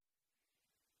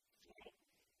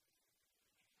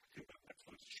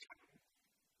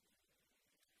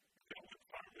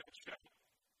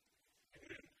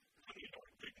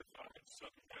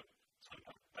Southern heaven. So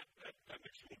that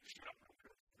makes you want to shout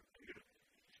real quick.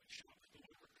 Shout to the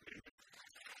Lord.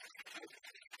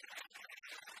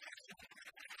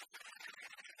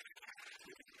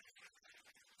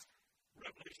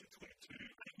 Revelation 22,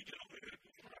 you get on it,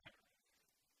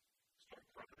 start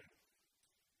crying.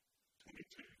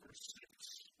 22, verse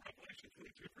 6. Revelation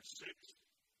 22, verse 6.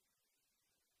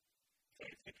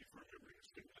 Thank you for remembering to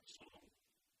sing that song.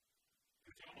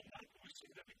 If y'all don't mind, can we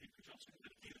sing that again? Could y'all sing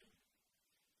that again?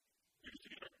 We used to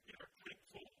get our tank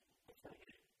full before we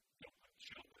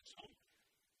shout that song.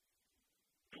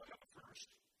 Do I have a first?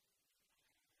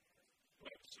 Do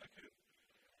I have a second?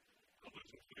 All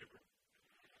those in favor?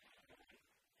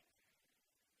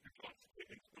 Your thoughts,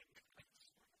 please.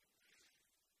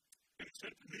 And he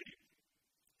said to me,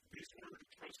 these words are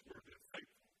trustworthy and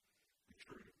faithful and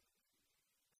true.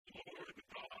 The Lord, the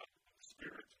God, the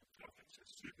Spirit, the prophets, has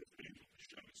sent his angel to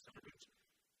show his servants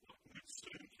what would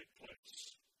soon take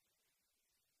place.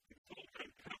 He told them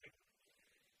coming.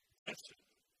 Blessed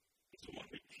is the one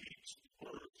who keeps the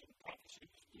words and the prophecy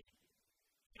of his book.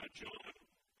 Now John,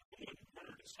 the one who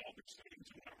heard and saw these things,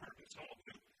 and when I heard and saw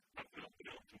them, I fell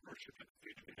down to worship at the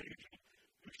feet of the angel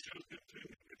who showed them to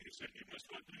me. And he said, you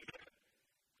must not do that.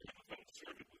 I am a fellow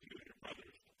servant with you and your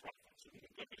brothers, the prophets, and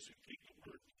those who keep the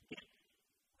words of the book.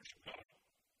 Worship God.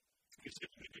 He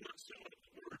said to me, do not seal up the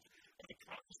words of the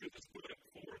prophecy of this book,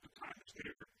 for the time is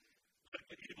near. Let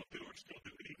the evildoer still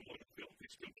do evil, and the filthy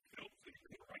still do filthy,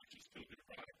 and the righteous still do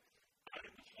right. I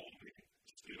am the holy,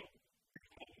 still be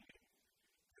holy.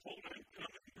 Behold, I am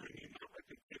coming, bringing my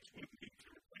recompense with me to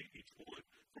repay each one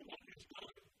for what he has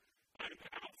done. I am the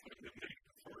Alpha and the Omega,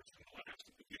 the first and the last,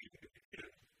 the beginning and the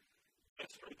end.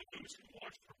 Blessed are those who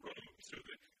wash their robes, so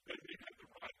that they may have the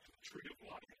right to the tree of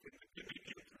life, and that they may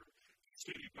enter the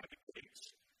city by the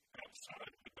gates.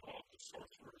 Outside the dogs, the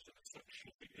sorcerers, and the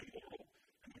sexually immoral,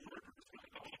 and the murderers, and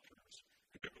idolaters,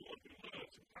 and everyone who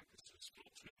loves and practices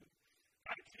falsehood.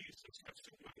 I, Jesus, have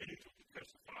sent my angel to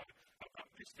testify about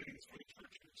these things for the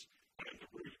churches. I am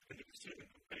the root and the descendant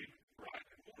of David, the bright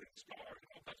and morning star. And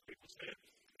all God's people said,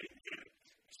 amen.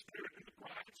 The Spirit and the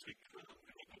bride say, come.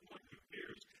 And let the one who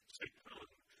hears say, come.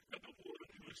 Let the one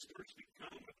who is thirsty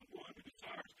come. Let the one who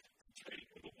desires to take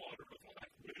of the water of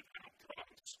life without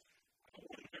price. I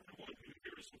warn everyone who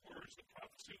hears the words of the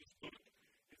prophecy of this book.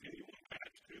 If anyone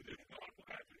adds to them, God will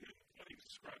add to him the plagues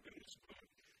described in this book.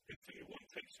 If anyone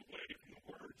takes away from the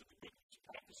words of the book of this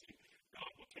prophecy,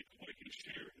 God will take away his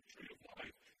share in the tree of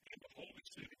life and the holy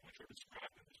city which are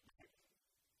described in this book.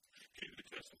 He who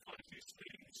testifies these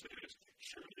things says,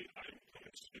 surely I am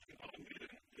coming soon.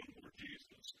 Amen. In the Lord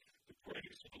Jesus. The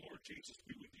praise of the Lord Jesus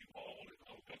be with you all, and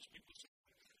all God's people say.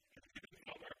 And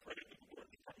Father, I pray that the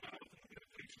words of our mouth and the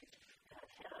meditations of our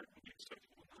heart will be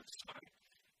acceptable in thy sight.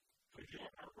 For you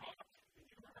are our rock, and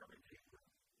you are our redeemer,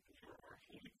 and you are our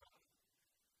holy God.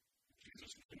 In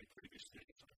Jesus' name, we pray these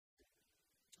things.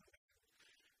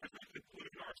 As we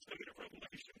conclude our study of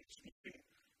Revelation this morning,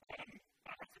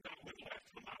 I forgot when the last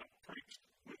time I preached.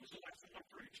 When was the last time I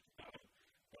preached? About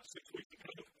 6 weeks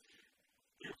ago.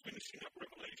 We are finishing up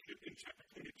Revelation in chapter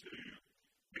 22.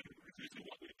 And usually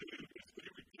what we do is we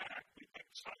read back, we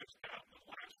exercise out the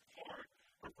last part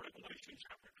of Revelation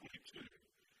chapter 22.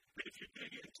 And if you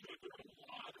dig into it, there are a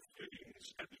lot of things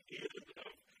at the end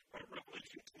of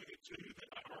Revelation 22 that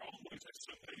are almost a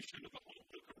summation of the whole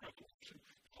book of Revelation,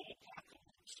 the whole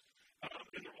apocalypse. And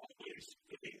there are always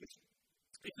things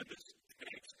in this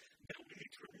text that we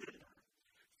need to remember.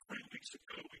 3 weeks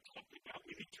ago, we talked about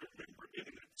we need to remember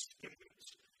imminence.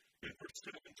 In verse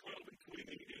 7, 12, and 20,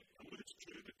 it alludes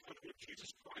to the coming of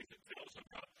Jesus Christ. It tells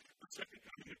about the second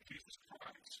coming of Jesus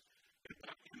Christ. And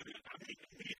by imminent, I mean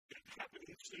immediate,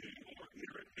 happening soon or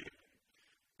near at hand.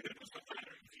 And it doesn't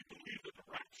matter if you believe that the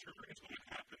rapture is going to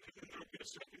happen, and then there will be a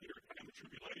second year of time of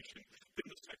tribulation, then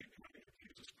the second coming of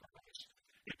Jesus Christ.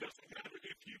 It doesn't matter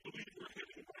if you believe we're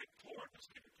heading right toward the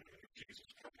second coming of Jesus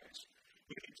Christ.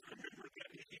 We need to remember that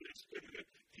he is imminent.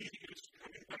 He is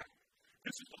coming back.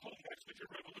 This is the whole message of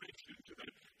Revelation to the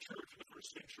church of the first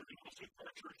century and also to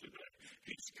our church today.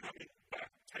 He's coming back.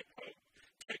 Take hope.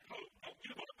 Take hope. Don't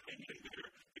give up. Hang in there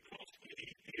because he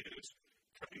is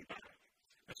coming back.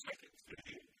 The second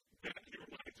thing that he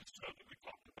reminds us of that we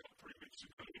talked about 3 weeks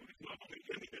ago is not only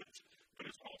imminent, but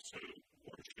it's also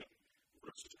worship.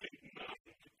 Verses 8 and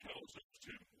 9 tells us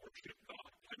to worship God.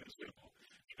 Plain and simple.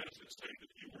 It doesn't say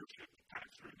that you worship the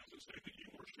pastor. It doesn't say that you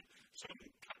worship some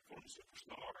platform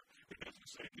superstar. It doesn't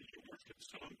say that you worship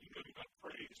some,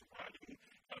 praise, writing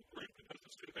group. It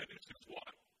doesn't say that. It says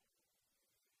what?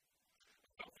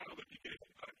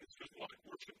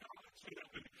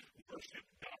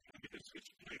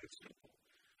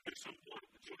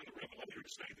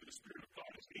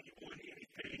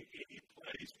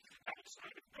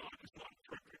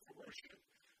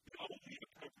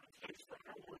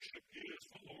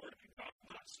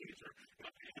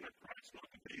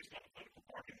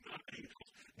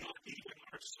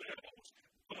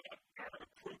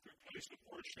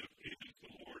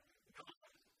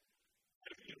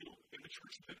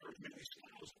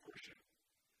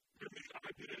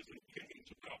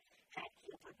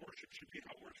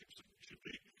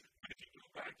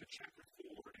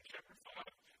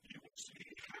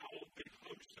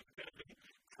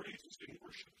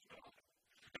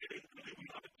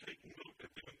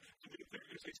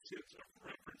 sense of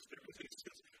reverence. There was a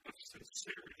sense of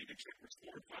sincerity in chapters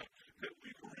 4 and 5 that we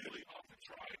really ought to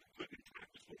try to put in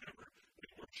practice whenever we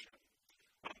worship.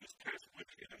 This past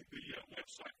weekend, the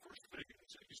website First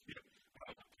Things, it used to be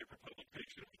a paper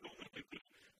publication. I don't know if the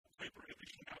paper had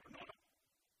issued out or not.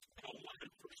 Online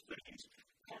at First Things,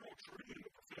 Carl Truman,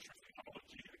 a professor of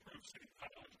theology at Grove City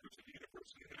College, Grove City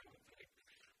University now, I think,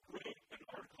 wrote an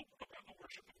article about the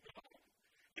worship of God.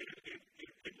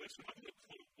 And listen, I'm going to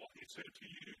quote what he said to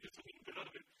you, just a little bit of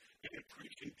it, in a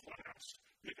preaching class.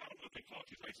 I don't know if they taught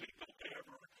you, they say don't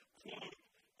ever quote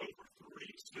over 3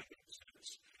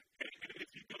 sentences. And if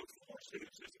you go 4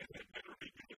 sentences, and that better be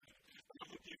good. I'm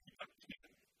going to give you about 10.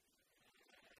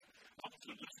 Also,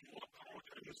 listen to what Carl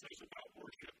Truman says about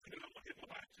worship, and then I'm going to get my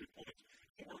last 2 points.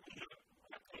 And we're going to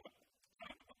wrap up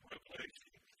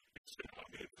Revelation and say,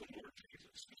 Amen to the Lord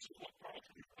Jesus. This is what Carl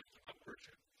Truman writes about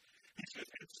worship. He says,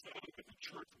 and so if the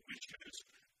church wishes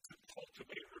to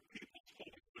cultivate her people's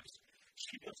holiness,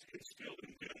 she must instill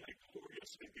in them a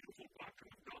glorious and beautiful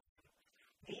doctrine of God,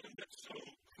 one that so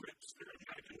grips their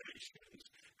imaginations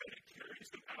that it carries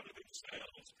them out of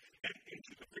themselves and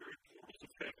into the very portals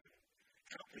of heaven.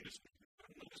 How can this be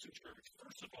done? Listen, church,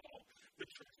 first of all, the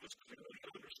church must clearly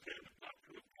understand the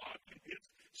doctrine of God and its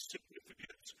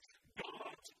significance.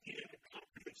 God's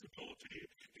incomprehensibility,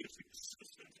 His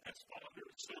existence as Father,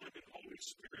 Son, and Holy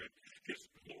Spirit,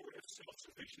 His glorious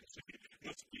self-sufficiency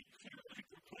must be clearly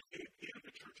proclaimed in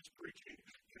the church's preaching,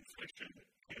 confession,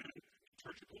 and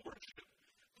liturgical worship.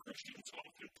 Christians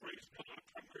often praise God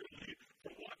primarily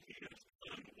for what He has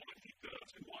done, what He does,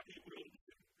 and what He will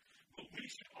do. But we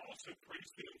should also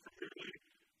praise Him for merely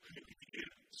who He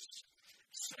is.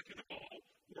 Second of all,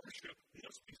 worship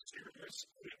must be serious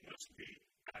and it must be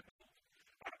adult.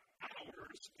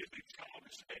 Ours is a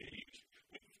childish age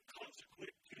with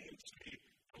consequent tendency.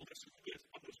 Listen to this,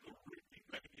 I'm just going to repeat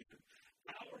that again.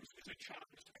 Ours is a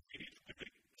childish age with a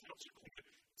consequent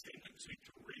tendency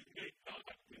to remake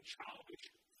God in childish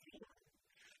form.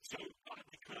 So God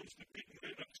becomes the big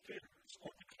man upstairs,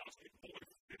 or the cosmic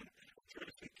boyfriend,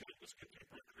 dressed in countless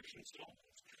contemporary Christian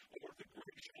songs, or the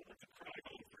great shoulder to cry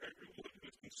over everyone who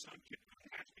has been subject to a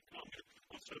nasty comment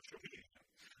on social media.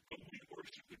 But we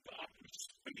worship the God who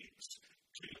speaks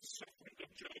to the suffering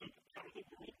of Job out of the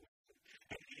world,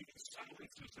 and He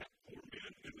silences that poor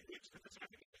man in the midst of his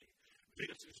agony.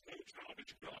 This is no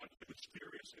childish God, but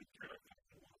mysterious and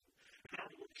terrifying one. And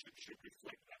our worship should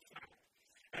reflect that fact.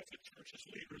 As the church's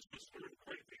leaders must learn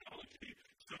great theology,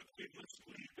 so we must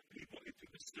lead the people into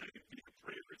the same via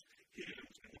prayers,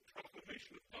 hymns, and the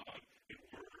proclamation of God in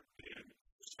word and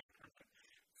sacrament.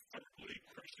 Thirdly,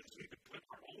 Christians need to put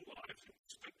our own lives in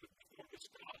perspective before this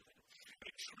God. A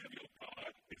trivial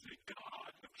God is a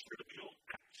God of trivial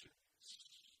actions.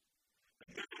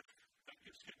 And that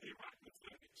just hit me right in the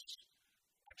face.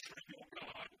 A trivial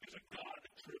God is a God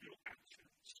of trivial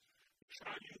actions. The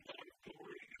triune God of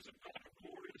glory is a God of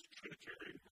glorious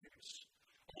Trinitarian grace.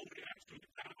 Only as we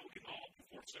bow in awe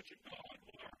before such a God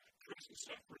will our present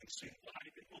suffering seem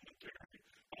light and momentary.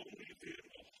 Only then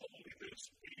will holiness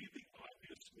be the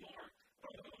obvious mark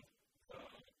of the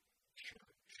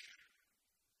church.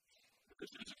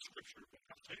 This is a scripture, but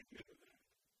I'll take it.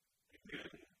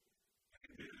 Amen.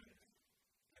 Amen.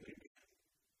 Amen.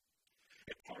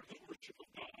 And part of the worship of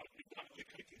God is not only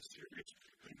taking serious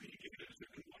who He is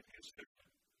and what He has done.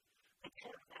 But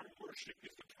part of our worship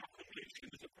is the proclamation,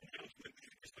 is the pronouncement,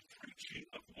 is the preaching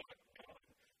of what God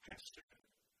has said.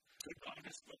 So God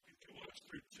has spoken to us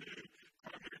through 2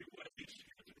 primary ways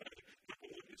here today.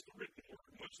 Number one is the written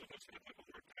word. Most of us have a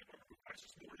word at our device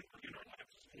this morning, or in our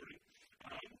lives this morning.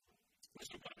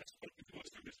 So God has spoken to us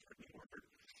through His written word.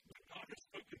 But God has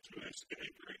spoken to us in a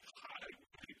very high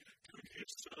way through His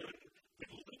Son, the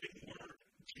living Word,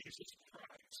 Jesus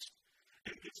Christ.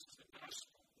 And this is the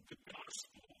gospel. The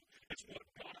gospel is what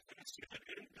God has said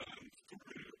and done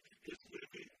through His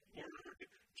living Word,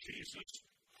 Jesus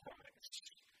Christ.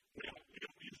 Now, we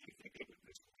don't usually think of it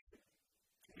this way.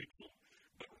 We don't.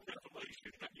 But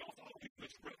revelation, that y'all follow me,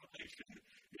 this revelation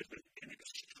is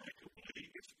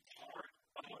inextricably, it's part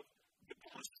of the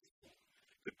gospel.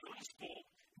 The gospel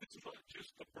is not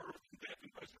just the birth, death,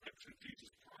 and resurrection of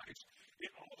Jesus Christ.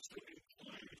 It also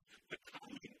includes the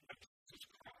coming of Jesus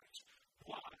Christ.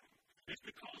 Why? It's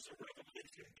because the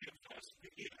revelation gives us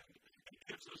the end. It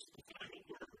gives us the final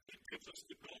word. It gives us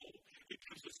the goal. It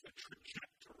gives us the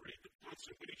trajectory, the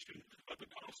consummation of the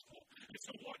gospel. And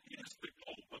so what is the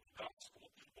goal of the gospel?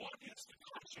 What is the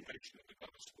consummation of the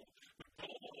gospel? The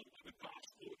goal of the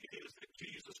gospel is that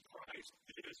Jesus Christ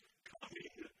is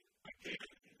coming again.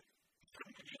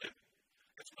 Coming again.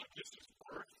 It's not just His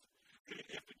birth.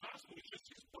 If the gospel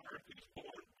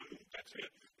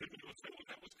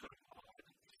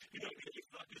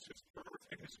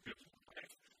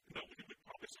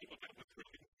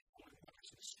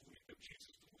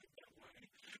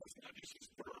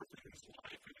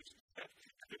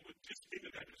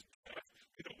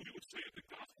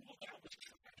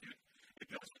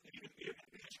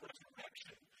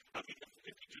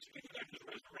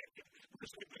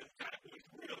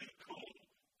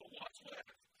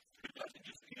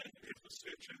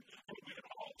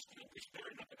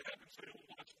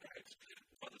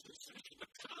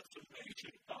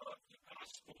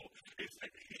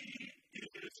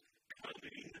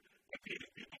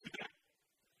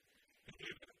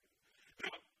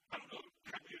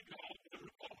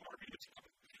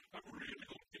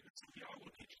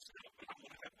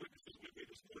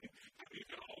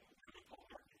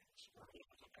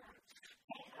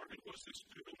was this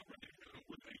dude on the radio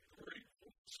with a great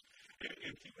voice.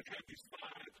 And he would have these 5,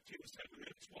 10, 7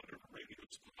 minutes, whatever radio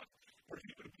spot, where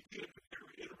he would begin a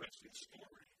very interesting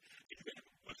story. And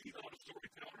was he not a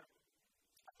storyteller?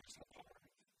 That's not hard.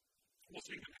 We'll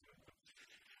see what happens.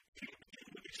 He would begin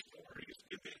with these stories,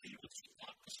 and then he would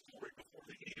stop the story before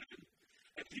the end,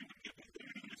 and he would give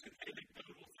news and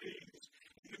anecdotal things,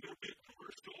 and then there would be a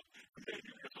commercial, and then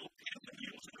you're going to help him, and he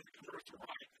was in the commercial,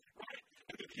 right?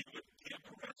 And then he would give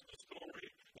the rest of the story,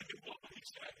 and then what would he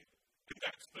say? And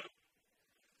that's the,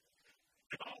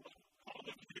 and all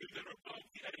of you that are above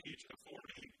the age of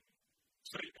 40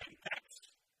 say, and that's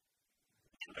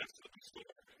the rest of the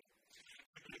story.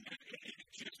 And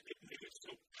it made it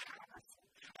so powerful.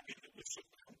 I mean, it was so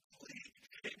complete.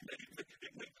 It made the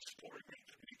story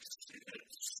make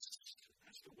sense.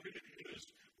 That's the way it is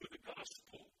with the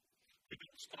gospel. We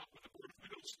don't stop with the word. We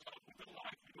don't stop with the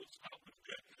life. We don't stop with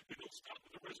death. We don't stop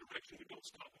with the resurrection. We don't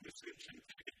stop with ascension.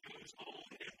 It goes on,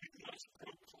 and we must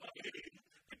proclaim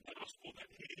the gospel that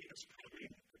He is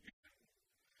coming again.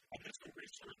 I did some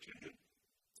research, and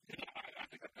I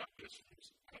think I got this from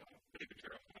David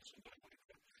Jeremiah, something like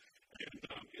that. And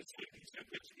he said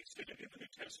this. He said in the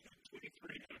New Testament,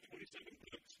 23 out of 27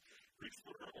 books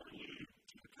refer or allude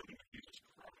to the coming of Jesus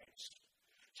Christ.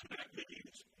 So that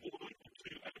means 1 or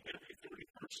 2 out of every 30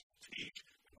 verse teach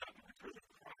about the return of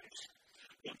Christ.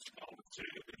 One scholar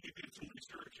said that he did some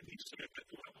research, and he said that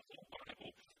throughout the whole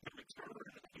Bible, the return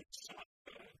of the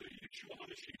Messiah, the Yeshua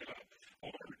HaMashiach,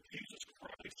 or Jesus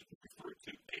Christ, referred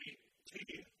to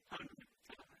 1,800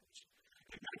 times.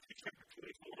 In Matthew chapter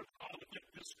 24, the Olivet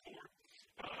Discourse,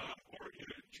 or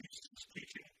Jesus'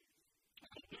 teaching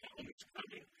on His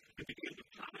coming at the end of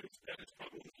times, that is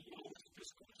probably one of the longest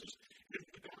discourses in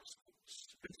the Gospels.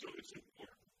 And so it's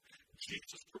important.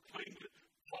 Jesus proclaimed it,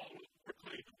 Paul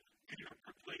proclaimed it, Peter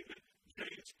proclaimed it,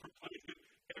 James proclaimed it,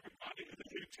 everybody in the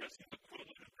New Testament,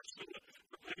 Aquila and Priscilla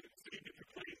proclaimed it, Stephen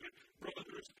proclaimed it,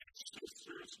 brothers and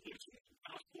sisters, listen, the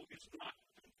gospel is not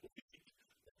complete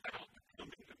without the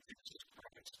coming of Jesus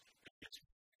Christ. It's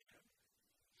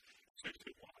so you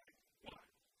say, why? Why?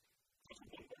 Because of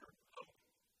one word, hope.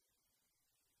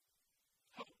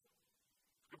 Hope.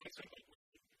 Everybody say hope.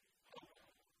 Hope.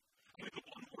 I mean, the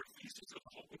one word thesis of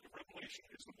the whole book of Revelation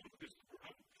is the one that is the word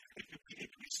hope. It can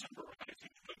be summarized,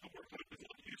 the word hope is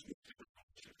not used in the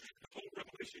Revelation. The whole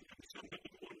Revelation can be summed up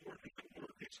in one word, and that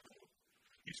word is hope.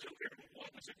 You say, okay, well, what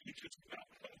does it teach us about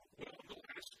hope? Well, in the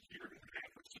last year and a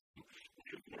half or so, we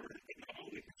have learned that not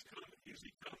only is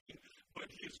He coming, but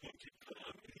He is going to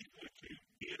come, and He's going to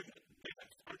end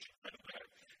death. Aren't you glad of that?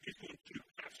 He's going to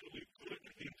absolutely put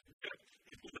an end to death.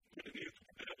 He's going to put an end to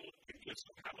the devil. And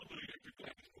listen, hallelujah, you're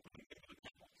glad He's going to put an end to the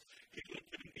devil. He's going to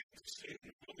put an end to sin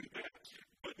and all of that.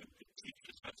 But it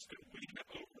teaches us that we have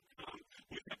overcome.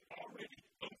 We have already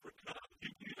overcome. You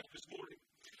believe that this morning?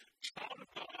 Child of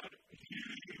God,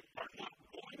 you are not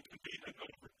going to be an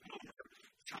overcomer.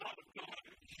 Child of God,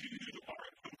 you are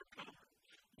an overcomer.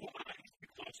 Why?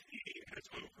 Because He has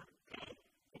overcome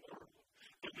the world.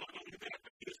 But not only that,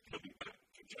 but He is coming back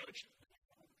to judge.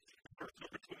 Verse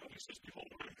number 12, He says, behold,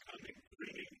 I am coming,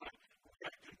 bringing my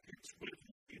recompense with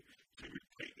me to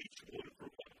repay each one for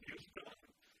what he has done.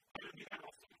 I am the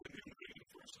Alpha and the Omega, the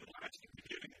first and last, the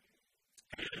beginning.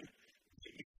 And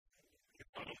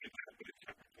not only that, but in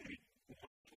chapter 21,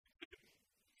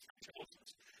 tells us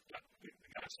that the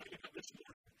guy saying that this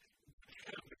morning,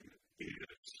 heaven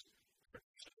is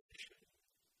reconciliation.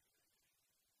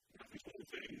 Now, there's one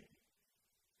thing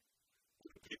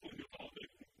that the people in Uvalde,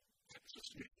 Texas,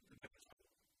 need to identify.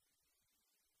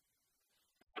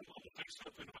 I'm going to say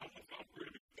something, I don't know if I'll agree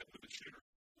with that with the shooter.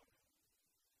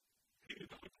 He did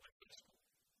not look like this.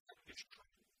 It's true.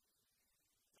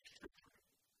 It's true.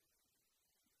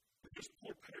 Because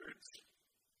poor parents,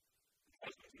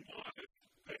 husbands and wives,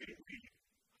 they need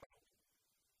hope.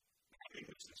 I mean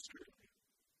this sincerely.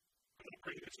 I'm not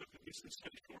bringing this up to be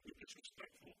sensational or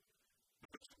disrespectful, but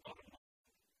that's the bottom line.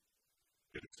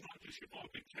 And it's not just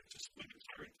Uvalde, Texas, but it's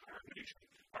our entire nation.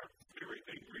 Our very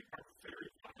angry, our very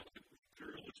violent,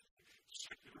 imperialistic,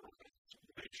 secularized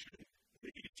nation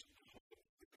needs hope of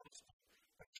the gospel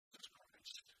of Jesus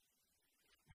Christ.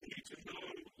 We need to know,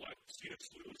 like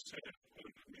C.S. Lewis said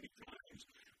many times,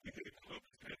 we need hope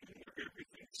of heaven where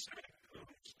everything sad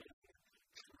comes down.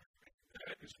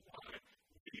 That is why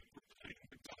we proclaim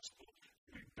the gospel.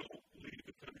 We don't leave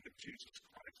the coming of Jesus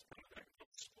Christ out of that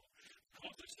gospel.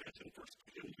 Because it says in verse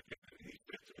 10, and He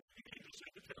said to the angels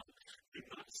at the temple, do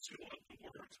not seal up the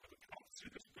words of the prophecy,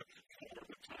 but for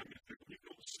the time is here. We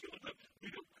don't seal it up. We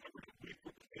don't cover it. We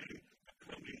proclaim the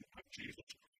coming of Jesus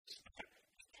Christ. That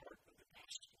is part of the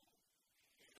gospel.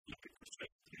 Look at verse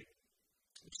 17.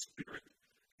 The Spirit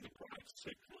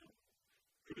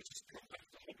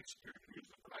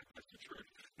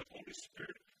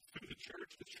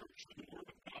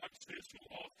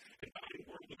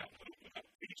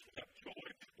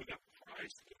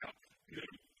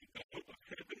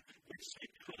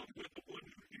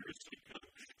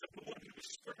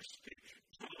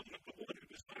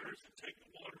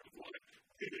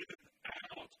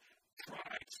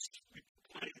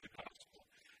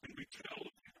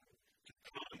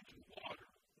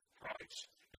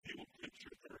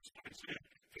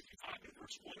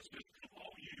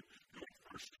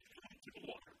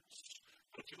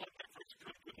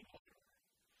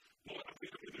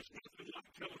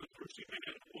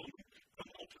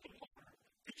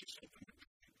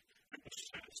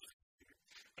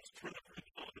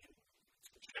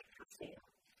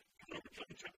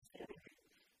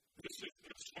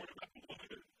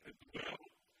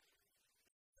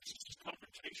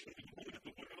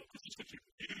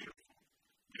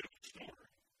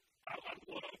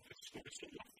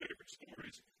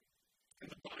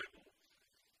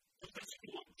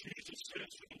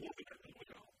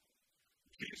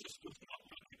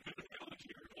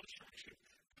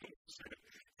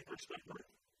verse number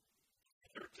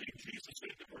 13, Jesus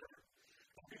said to her,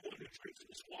 everyone who drinks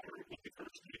this water will be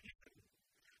thirsty again.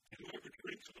 And whoever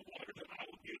drinks of the water that I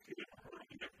will give him or her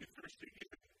will never be thirsty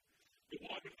again. The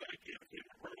water that I give him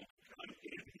or her will become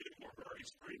in him or her a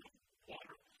spring of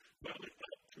water, welling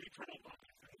up to eternal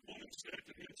life. And the woman said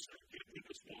to him, Sir, give me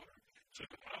this water, so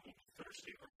that I will be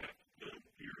thirsty or have none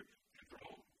here to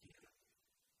draw in.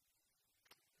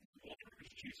 The water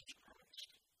is Jesus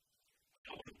Christ.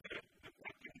 Out of that,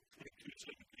 Matthew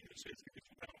 22:17, it says it is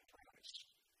without price.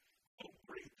 Don't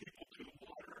bring people to the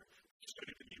water so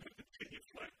that you would continue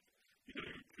flat. You know,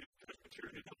 the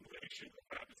Presbyterian denomination, the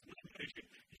Baptist denomination,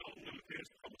 y'all know this.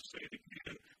 I'm going to say it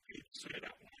again. We need to say it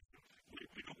out loud.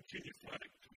 We don't continue flat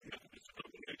to the Methodist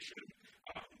denomination,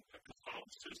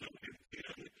 Catholicism, and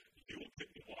then you will get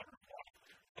the water bottle.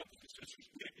 Brothers and sisters,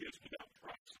 it is without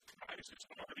price. The price is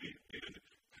already in.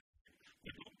 We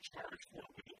don't charge for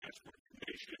it. We don't ask for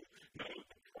information. No,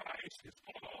 the price is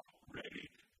already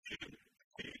in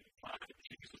paid by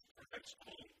Jesus Christ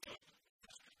on us.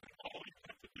 And all you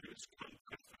have to do is come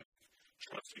to faith,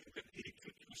 trusting that He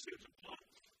took your sins upon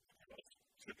Himself,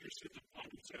 took your sins upon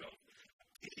Himself.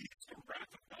 He is the wrath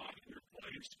of God in your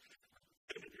place,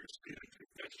 and in your sin,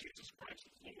 confess Jesus Christ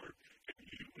as Lord, and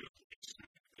you will be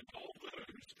saved. And all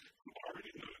those who already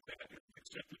know that and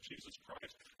accepted Jesus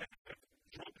Christ and have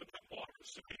drunk of that water,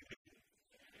 saying,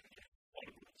 what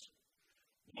a blessing.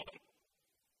 What a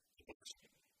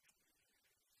blessing.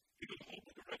 You know, the whole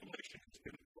book of Revelation has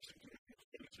been a blessing to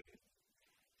me.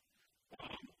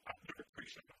 I've never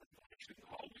preached on Revelation.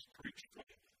 I always preach from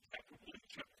chapter 1 to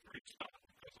chapter 3 stop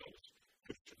because I was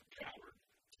pushed to the coward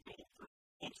to go over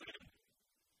one thing.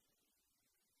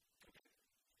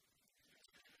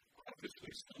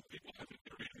 Obviously, some people have a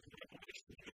theory of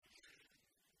Revelation,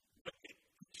 but it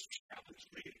just challenged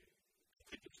me. I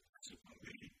think it's impressive on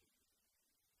me.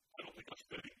 I don't think I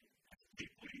studied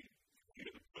deeply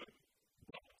into the book,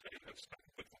 but I have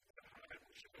studied with that high on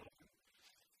the shelf.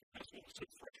 That's what was so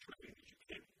frustrating is you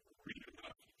can't read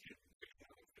enough, you can't read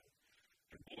enough.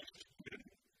 And boy, it's been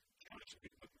trying to be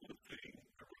the one thing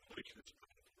that Revelation is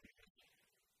going to be.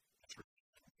 That's right.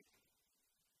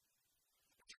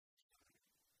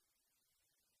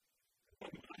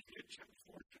 When I did chapter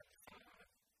 4, chapter 5,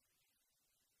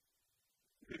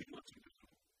 many months ago,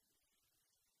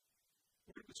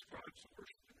 where it describes the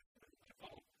worship in heaven, I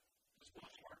thought, does my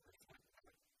heart reflect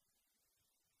that?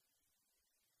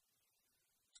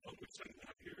 Some would say when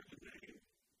I hear the name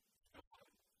of God,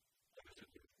 what does it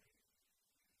do to me?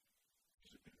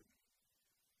 What does it do to me?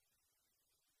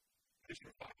 Is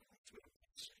your Bible to a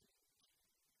blessing?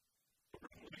 The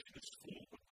Revelation is full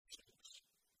of blessings.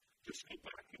 Just go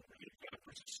back and read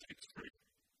verses 6 through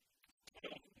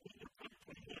 12, one more time,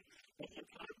 21, one more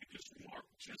time, and just mark,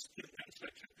 just in that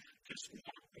section, just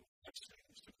mark the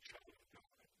blessings of the child of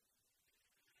God.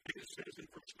 And it says in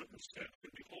verse number 7,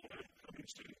 behold, I am coming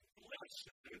soon.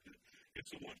 Blessed is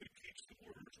the one who keeps the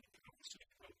words of the prophecy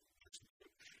of this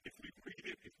book. If we read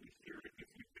it, if we hear it, if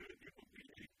we do it, it will be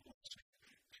a blessing.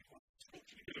 I want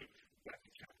you to go back to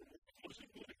chapter 1. I wasn't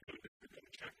going to go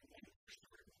to chapter 1, verse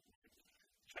 3.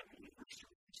 Chapter 1, verse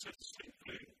 3. It says the same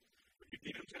thing. It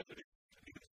begins at the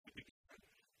beginning.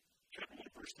 Chapter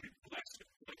 1, verse 3. Blessed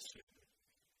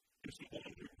is the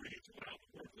one who reads aloud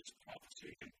the word of this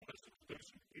prophecy, and blessed are those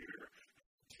who hear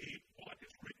and keep what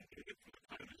is written in it, for the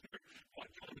time is near. What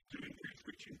John is doing here is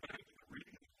reaching back to the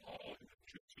reading of the law and the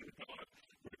teaching of God,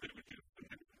 where they would get and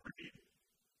they would read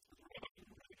the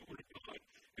word of God,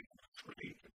 and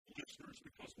train listeners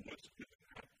because most of them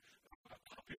have a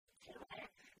copy of the Torah,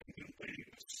 and then they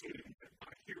assume that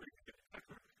by hearing it,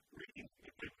 after reading,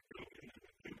 that they would go and they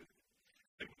would do it.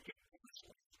 They would get blessed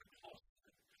because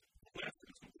blessed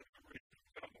is the one who reads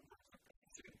the word of God,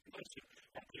 and blessed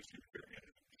are those who hear and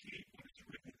keep what is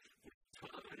written, for the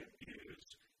time is near.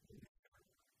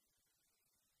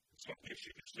 So I guess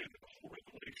you could say that the whole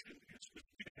Revelation is the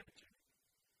beatitude.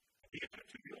 The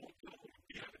beatitude, the old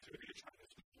beatitude is right.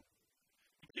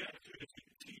 The beatitude is the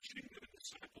teaching that a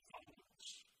disciple follows.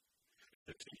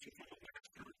 The teaching from a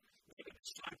master that a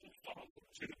disciple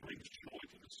follows, and it brings joy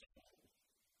to the soul.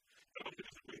 Not only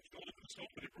does it bring joy to the soul,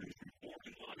 but it brings reward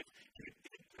in life, and it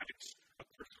impacts a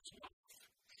person's life.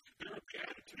 There are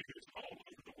beatitudes all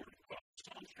over the Word of God.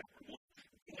 Psalm chapter 1,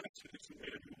 blessed is the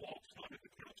man who walks not in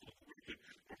the counsel of the wicked,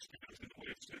 nor stands in the way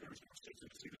of sinners, nor sits in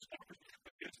the seat of scoffers,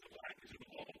 but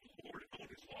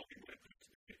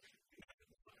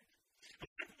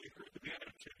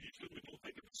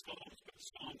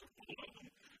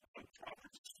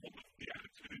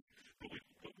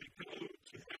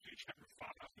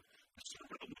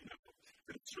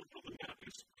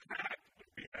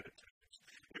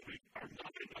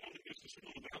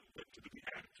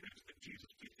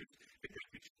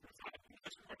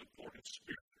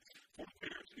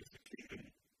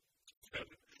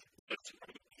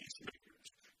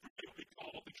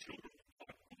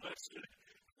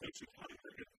those who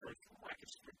hunger and thirst for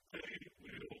righteousness, they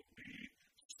will be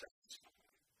satisfied.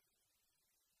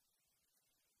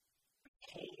 The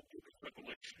whole book of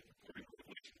Revelation, according to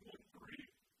Revelation 1:3,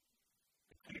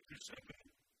 and 20-7,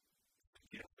 is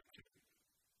the attitude.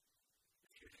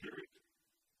 If you hear it,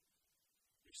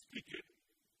 you speak it,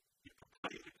 you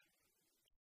proclaim it,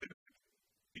 then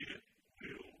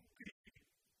it will be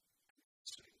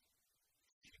seen.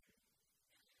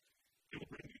 It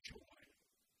will bring you joy.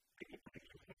 It will bring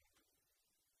you hope.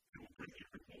 It will bring you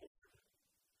reward.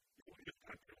 It will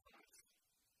impact your life.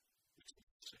 It's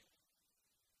amazing.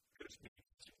 It is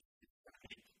amazing. I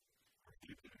hate or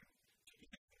you do.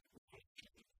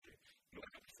 You'll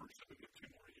have the first of it in 2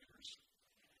 more years.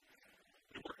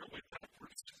 We work our way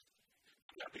backwards.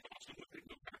 That'd be awesome if they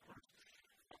go backwards.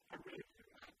 I really do.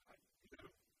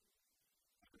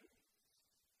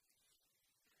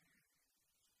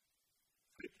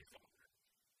 Thank you, Father,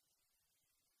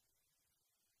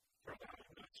 for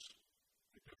allowing us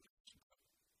to go through this.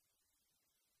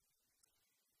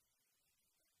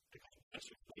 Bless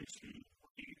those who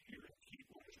read here and keep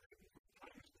what is written for the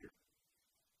time is near.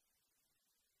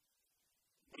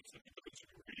 Bless those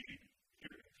who read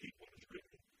here and keep what is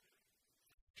written.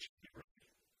 Should be ready.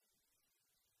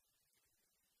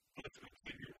 Bless those who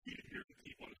read here and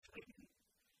keep what is written.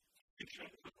 It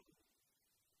shall come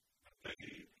that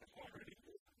they have already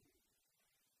won,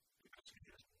 because he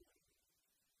has won.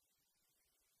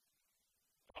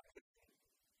 By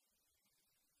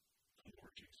the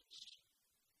Lord Jesus,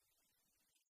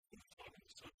 the Father,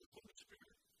 the Son, and the Holy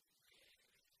Spirit,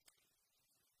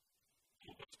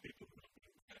 all those people who have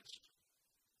been blessed,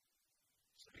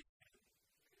 say amen.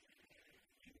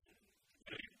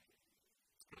 Today,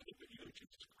 I hope that you and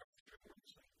Jesus Christ are Lord and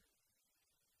Savior.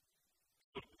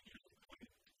 So that you can claim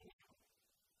the Lord,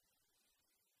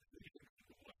 and that you can have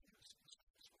the life that is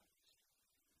satisfied.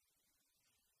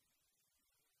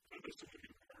 For those of you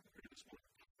who are here this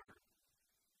morning,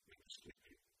 and you're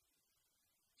sleeping,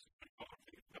 so that God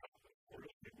can about the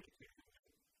Lord be with you.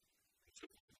 And so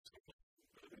that it's a little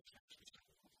bit of text to start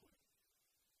off with.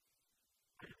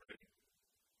 Are you ready?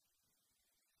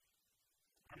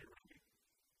 Are you ready?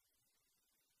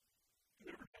 You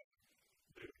never know.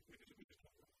 We just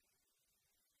don't know.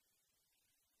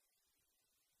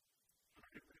 Are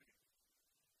you ready?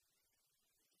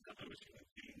 Now, those human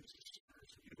beings,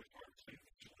 sinners, you would hardly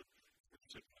vigilant, and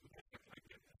simply look like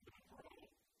it, and overall,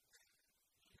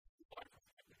 life of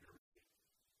heaven, you're ready.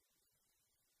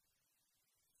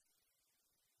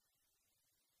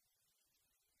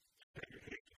 Have your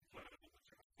hands in the blood of the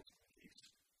trials and peace.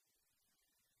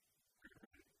 Are you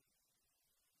ready?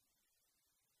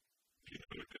 If you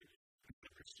know that you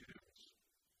never sins,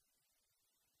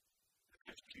 and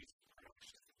ask Jesus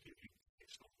Christ to give you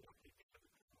peace on what he did on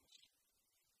the cross.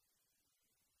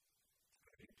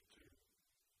 I need to do.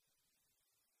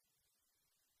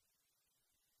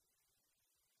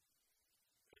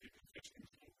 Have you confessed him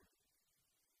as Lord?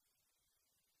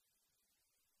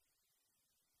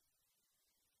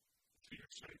 To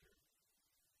your Savior.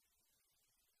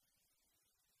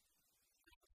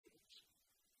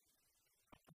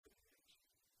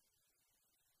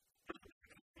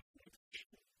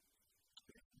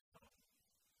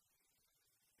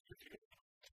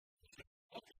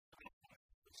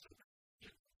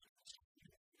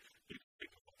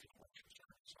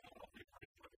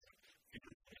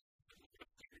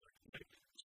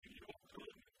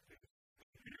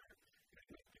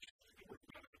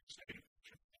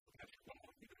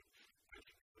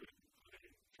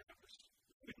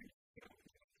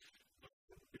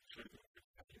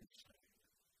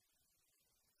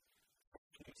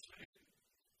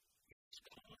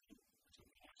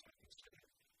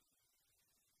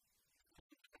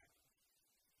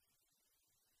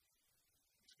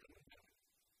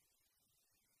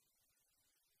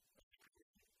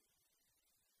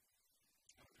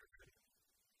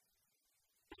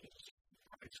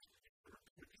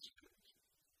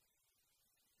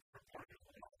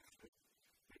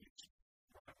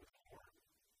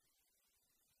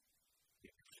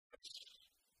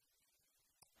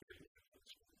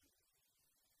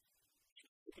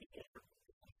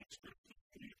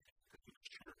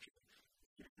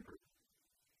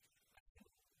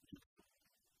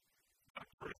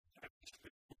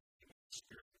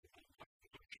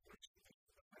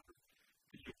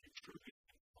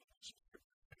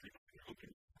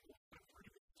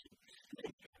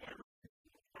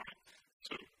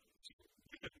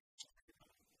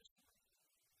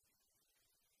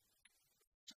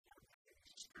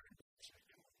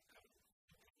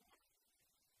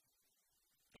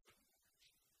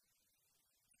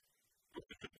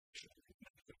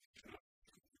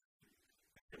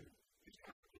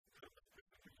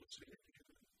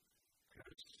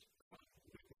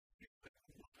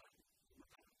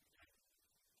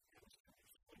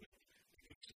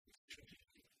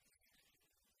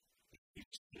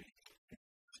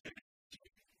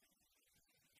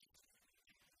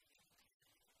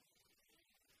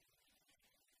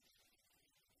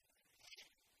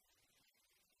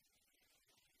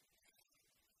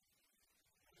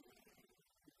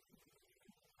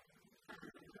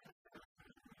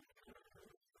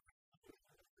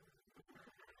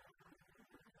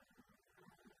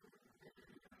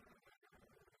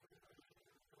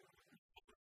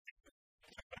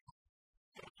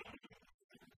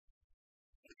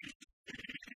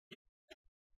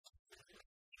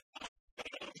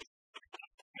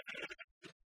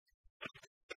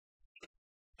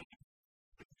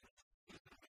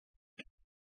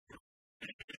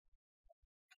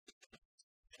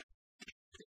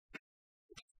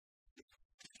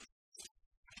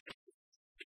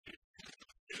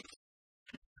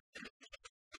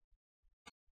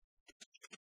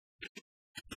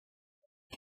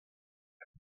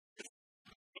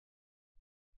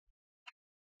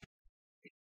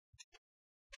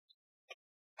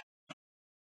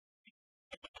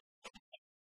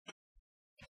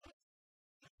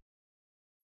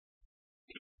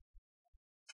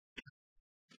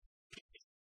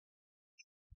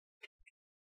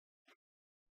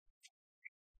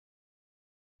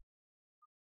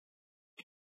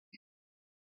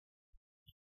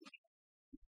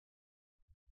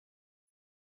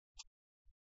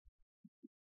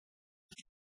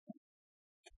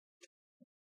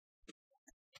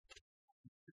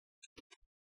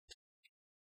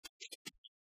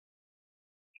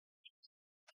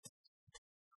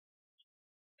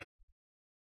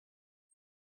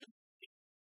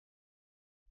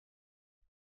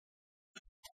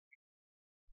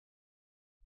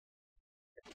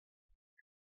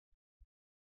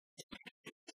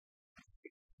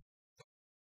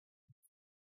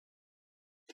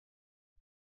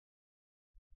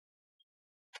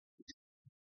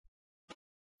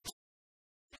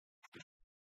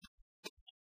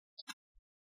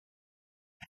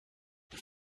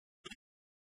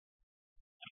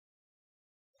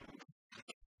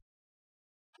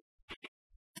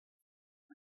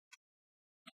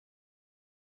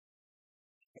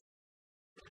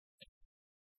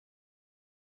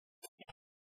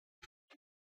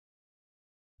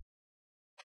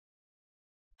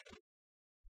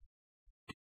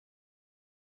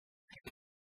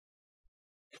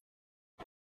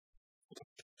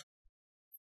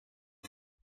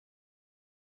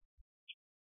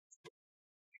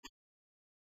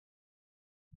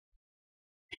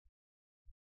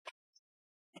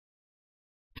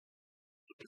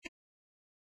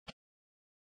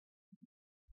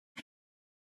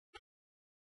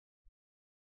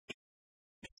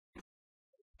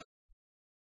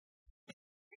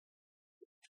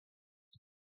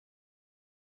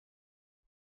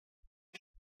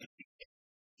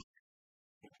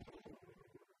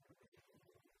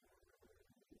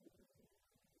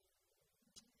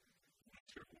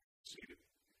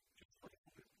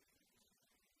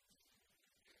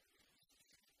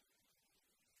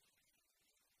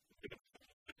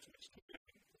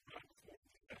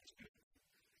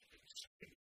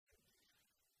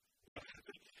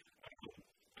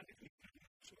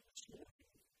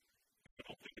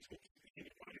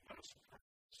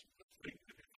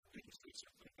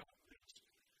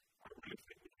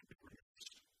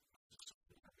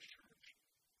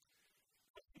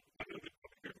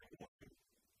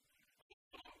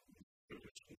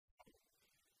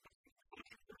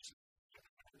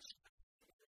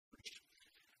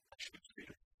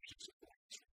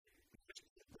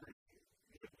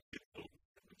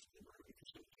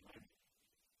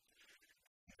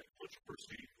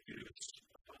 controversy is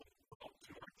brought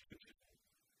to our attention.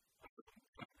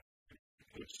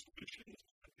 The solutions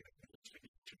that the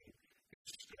investigation is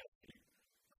studying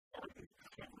are the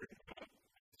covering up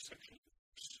sexual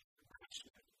abuse and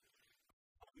harassment.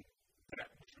 That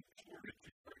was reported to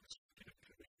our executive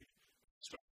committee.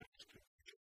 So that's covered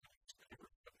up.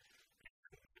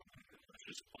 There's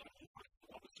just a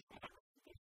lot of survivors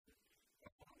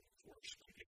for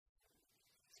speaking.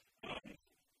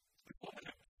 The law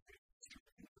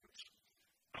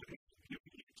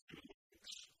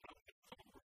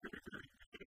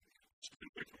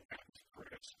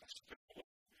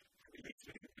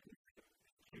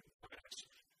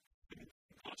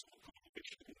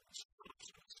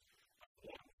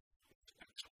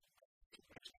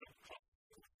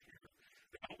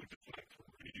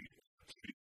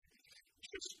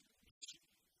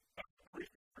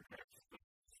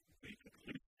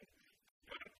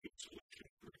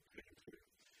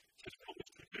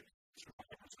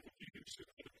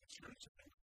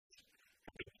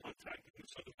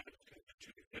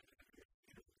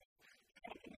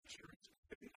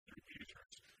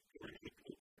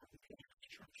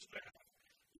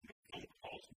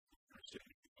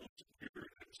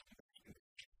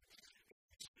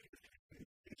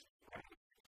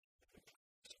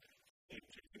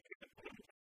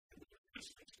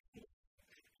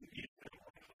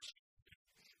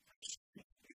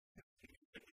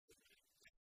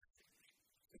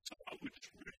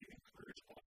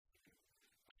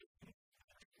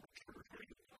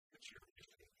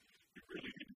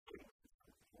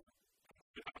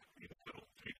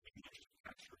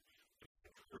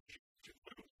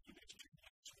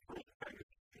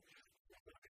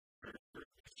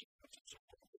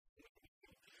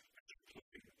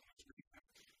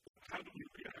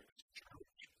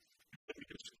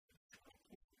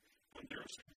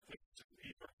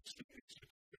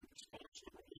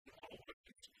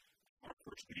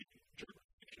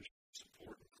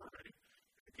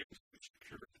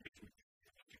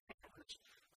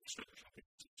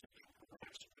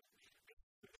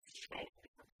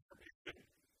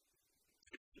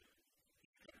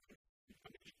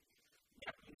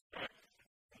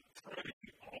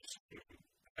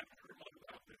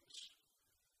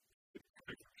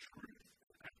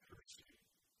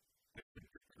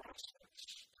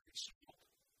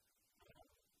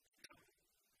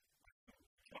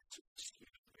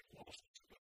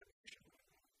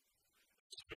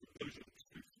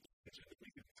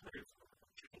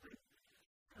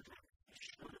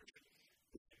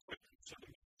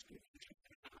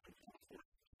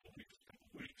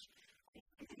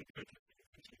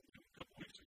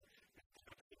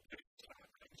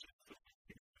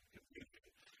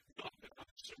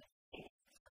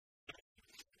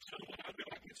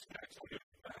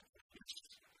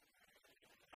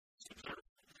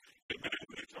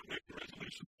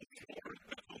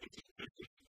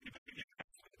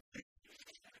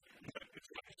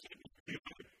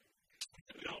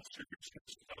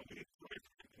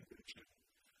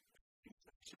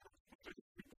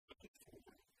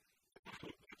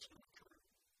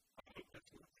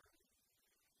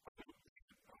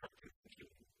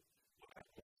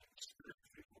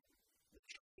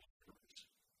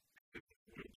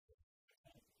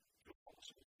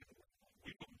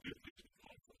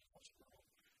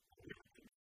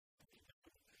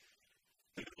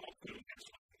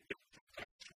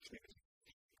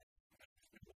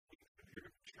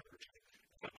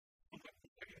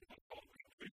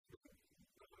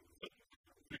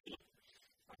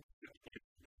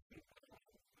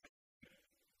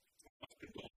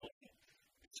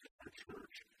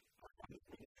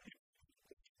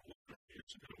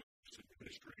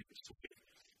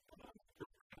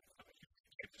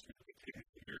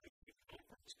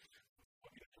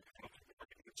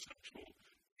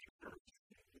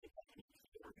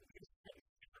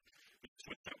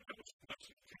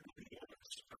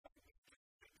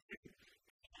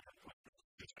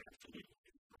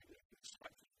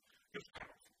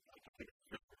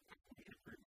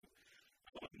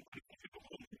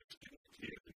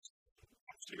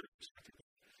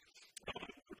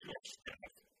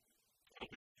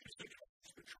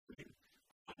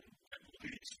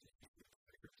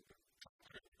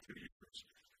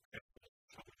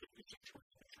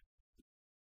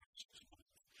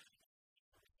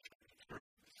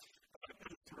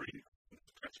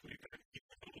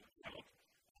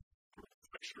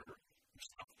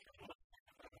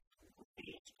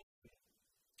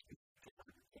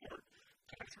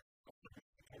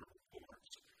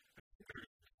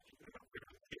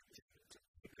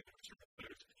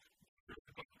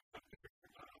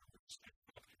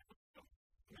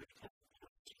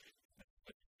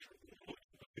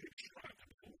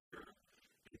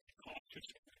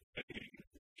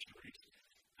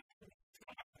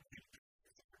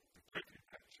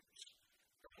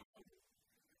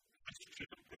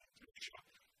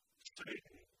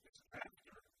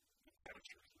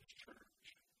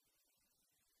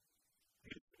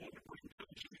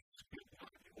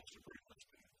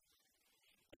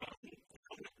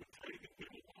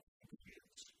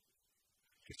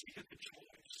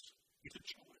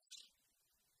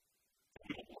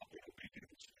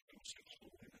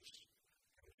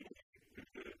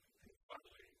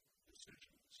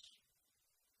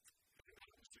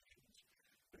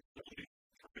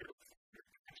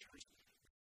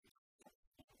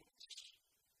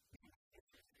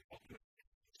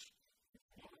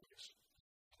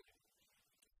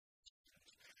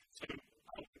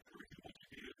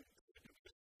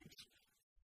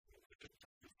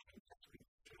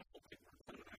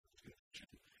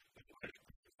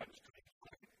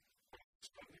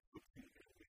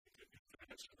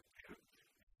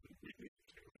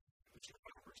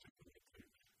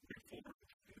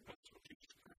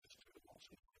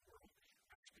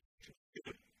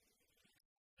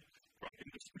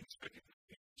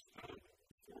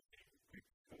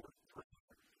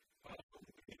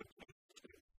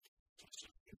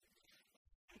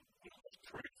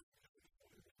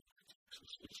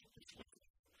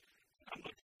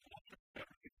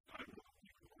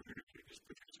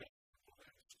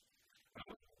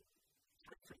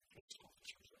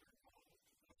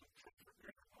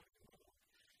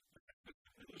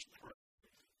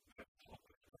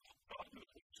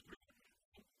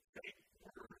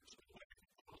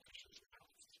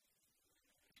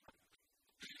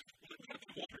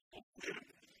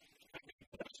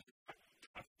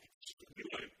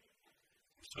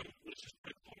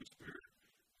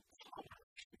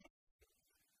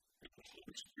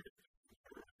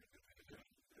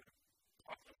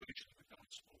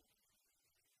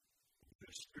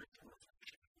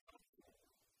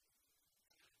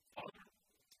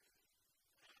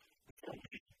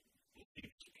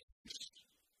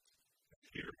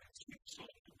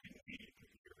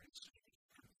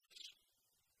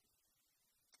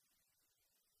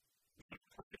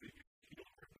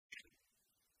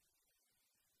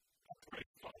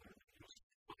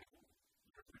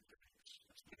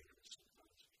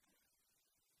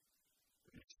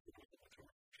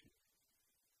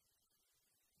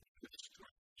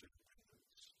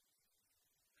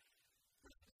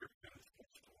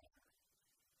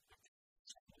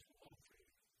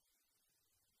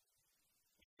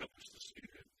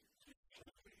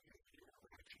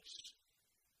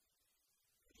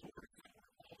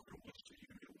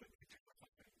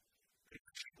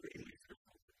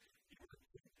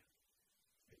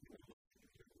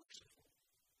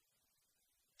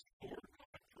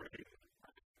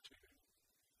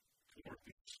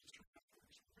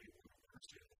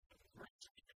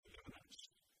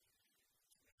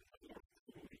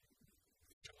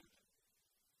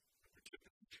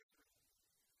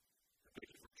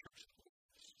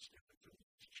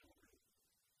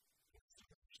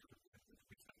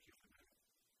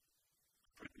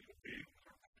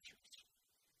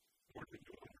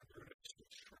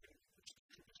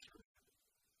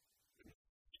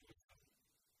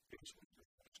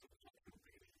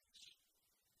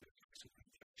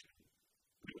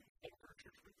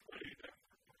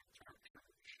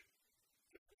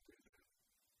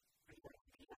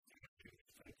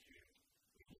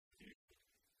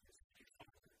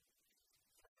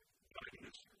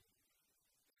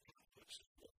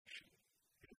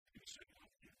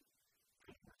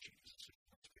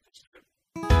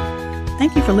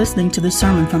Thank you for listening to this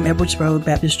sermon from Edwards Road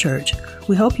Baptist Church.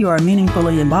 We hope you are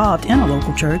meaningfully involved in a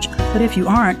local church, but if you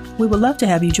aren't, we would love to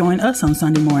have you join us on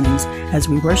Sunday mornings as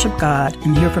we worship God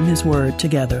and hear from His Word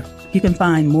together. You can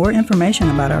find more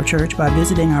information about our church by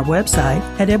visiting our website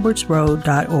at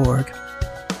edwardsroad.org.